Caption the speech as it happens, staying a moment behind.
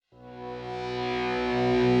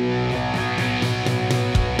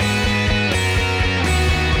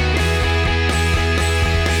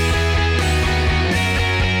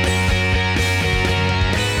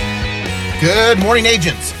Good morning,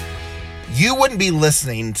 agents. You wouldn't be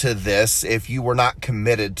listening to this if you were not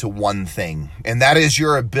committed to one thing, and that is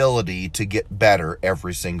your ability to get better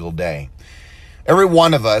every single day. Every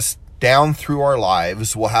one of us down through our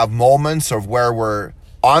lives will have moments of where we're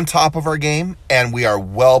on top of our game and we are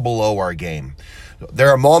well below our game. There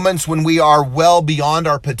are moments when we are well beyond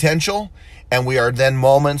our potential, and we are then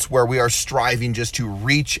moments where we are striving just to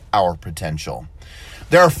reach our potential.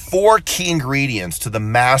 There are 4 key ingredients to the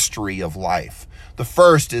mastery of life. The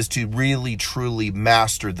first is to really, truly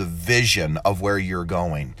master the vision of where you're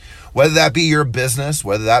going. Whether that be your business,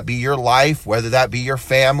 whether that be your life, whether that be your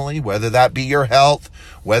family, whether that be your health,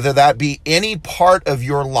 whether that be any part of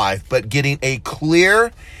your life, but getting a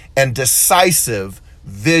clear and decisive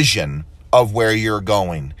vision of where you're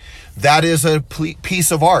going. That is a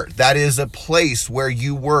piece of art. That is a place where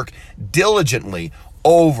you work diligently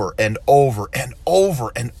over and over and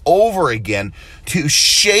over and over again to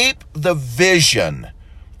shape the vision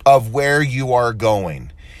of where you are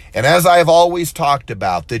going. And as I've always talked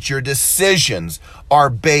about, that your decisions are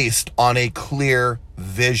based on a clear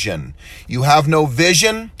vision. You have no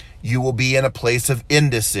vision, you will be in a place of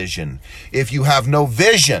indecision. If you have no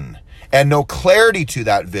vision and no clarity to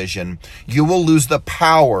that vision, you will lose the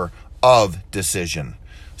power of decision.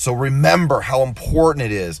 So remember how important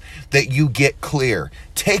it is that you get clear.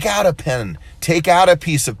 Take out a pen, take out a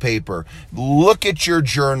piece of paper, look at your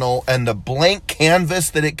journal and the blank canvas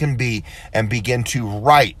that it can be, and begin to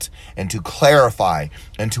write and to clarify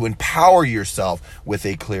and to empower yourself with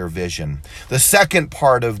a clear vision. The second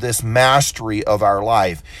part of this mastery of our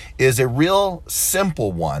life is a real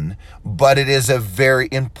simple one, but it is a very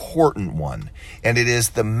important one, and it is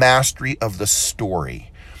the mastery of the story.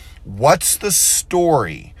 What's the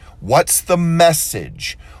story? What's the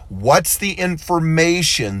message? What's the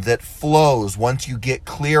information that flows once you get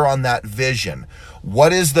clear on that vision?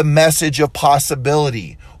 What is the message of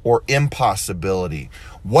possibility or impossibility?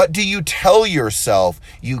 What do you tell yourself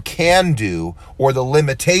you can do, or the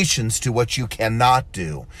limitations to what you cannot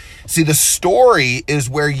do? See, the story is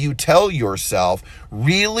where you tell yourself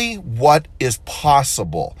really what is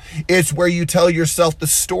possible. It's where you tell yourself the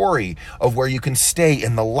story of where you can stay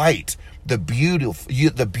in the light, the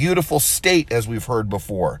beautiful state, as we've heard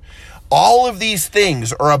before. All of these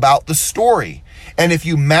things are about the story. And if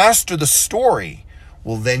you master the story,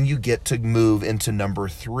 well, then you get to move into number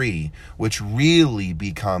 3, which really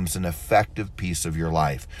becomes an effective piece of your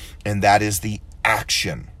life. And that is the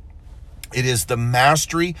action. It is the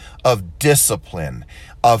mastery of discipline,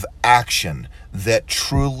 of action, that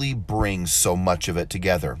truly brings so much of it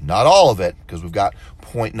together. Not all of it, because we've got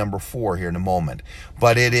point number 4 here in a moment.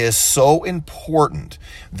 But it is so important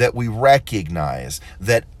that we recognize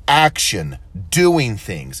that action, doing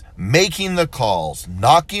things, making the calls,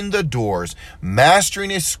 knocking the doors,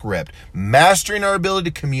 mastering a script, mastering our ability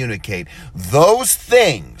to communicate, those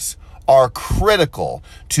things are critical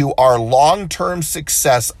to our long-term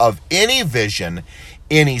success of any vision,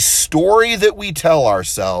 any story that we tell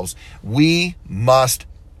ourselves. We must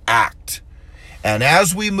act. And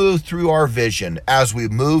as we move through our vision, as we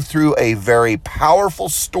move through a very powerful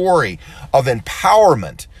story of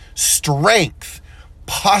empowerment, strength,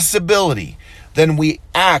 possibility, then we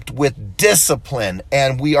act with discipline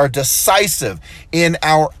and we are decisive in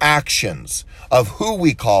our actions of who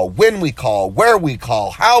we call, when we call, where we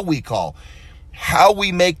call, how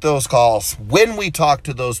we make those calls, when we talk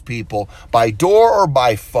to those people by door or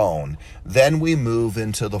by phone. Then we move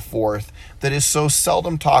into the 4th that is so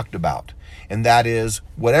seldom talked about. And that is,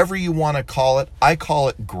 whatever you want to call it, I call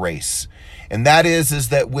it grace. And that is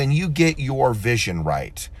that when you get your vision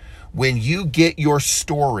right, when you get your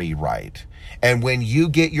story right, and when you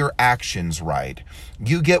get your actions right,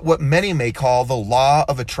 you get what many may call the law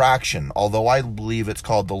of attraction, although I believe it's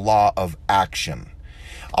called the law of action.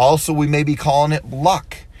 Also, we may be calling it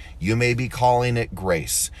luck. You may be calling it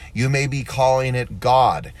grace. You may be calling it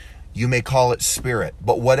God. You may call it spirit.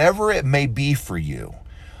 But whatever it may be for you,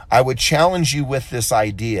 I would challenge you with this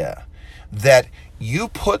idea that you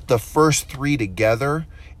put the first 3 together,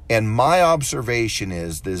 and my observation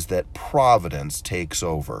is that providence takes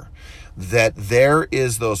over. That there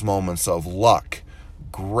is those moments of luck,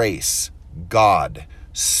 grace, God,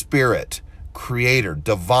 spirit, creator,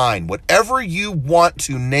 divine, whatever you want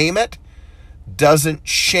to name it, doesn't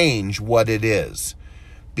change what it is,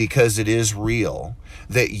 because it is real,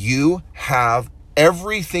 that you have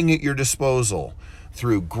everything at your disposal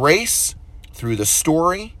through grace, through the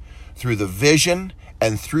story, through the vision,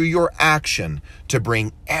 and through your action to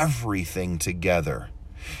bring everything together.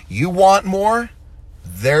 You want more?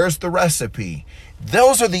 There's the recipe.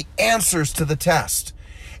 Those are the answers to the test.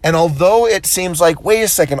 And although it seems like, wait a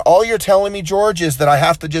second, all you're telling me, George, is that I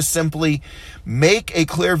have to just simply make a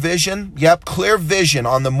clear vision. Yep, clear vision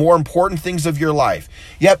on the more important things of your life.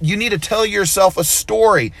 Yep, you need to tell yourself a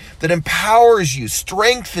story that empowers you,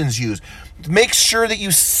 strengthens you, makes sure that you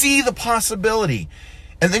see the possibility.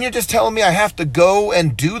 And then you're just telling me I have to go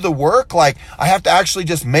and do the work? Like I have to actually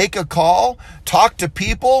just make a call, talk to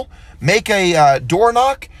people, make a door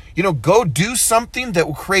knock? Go do something that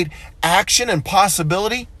will create action and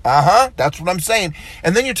possibility. That's what I'm saying.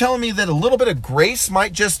 And then you're telling me that a little bit of grace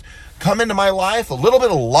might just come into my life, a little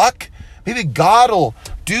bit of luck. Maybe God will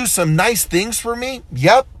do some nice things for me.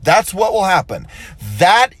 Yep, that's what will happen.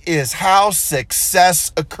 That is how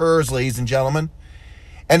success occurs, ladies and gentlemen.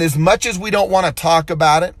 And as much as we don't want to talk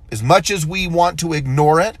about it, as much as we want to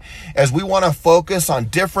ignore it, as we want to focus on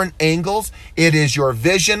different angles, it is your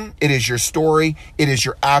vision, it is your story, it is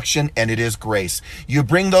your action, and it is grace. You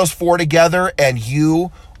bring those four together and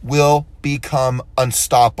you will become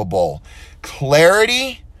unstoppable.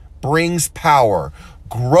 Clarity brings power.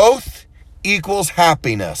 Growth equals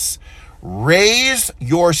happiness. Raise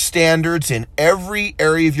your standards in every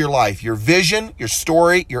area of your life, your vision, your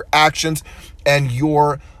story, your actions, and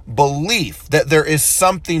your belief that there is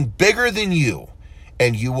something bigger than you,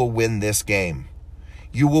 and you will win this game.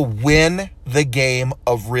 You will win the game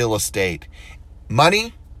of real estate.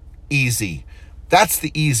 Money, easy. That's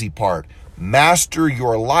the easy part. Master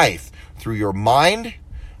your life through your mind,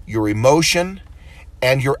 your emotion,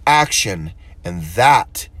 and your action, and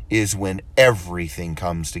that is when everything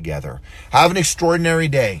comes together. Have an extraordinary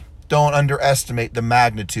day. Don't underestimate the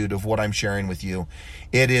magnitude of what I'm sharing with you.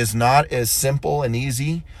 It is not as simple and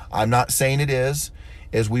easy, I'm not saying it is,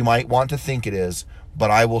 as we might want to think it is,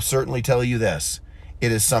 but I will certainly tell you this.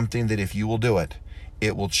 It is something that if you will do it,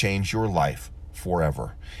 it will change your life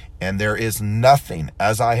forever. And there is nothing,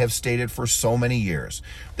 as I have stated for so many years,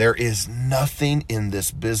 there is nothing in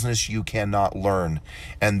this business you cannot learn.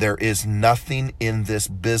 And there is nothing in this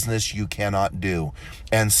business you cannot do.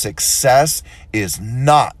 And success is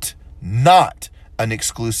not an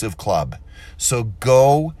exclusive club. So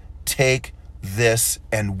go take this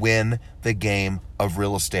and win the game of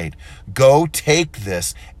real estate. Go take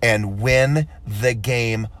this and win the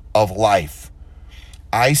game of life.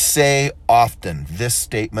 I say often this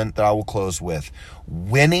statement that I will close with.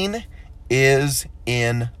 Winning is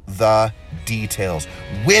in the details.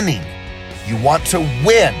 Winning. You want to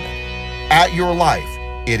win at your life.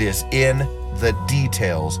 It is in the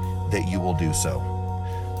details that you will do so.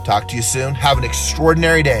 Talk to you soon. Have an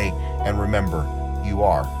extraordinary day. And remember, you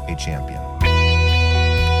are a champion.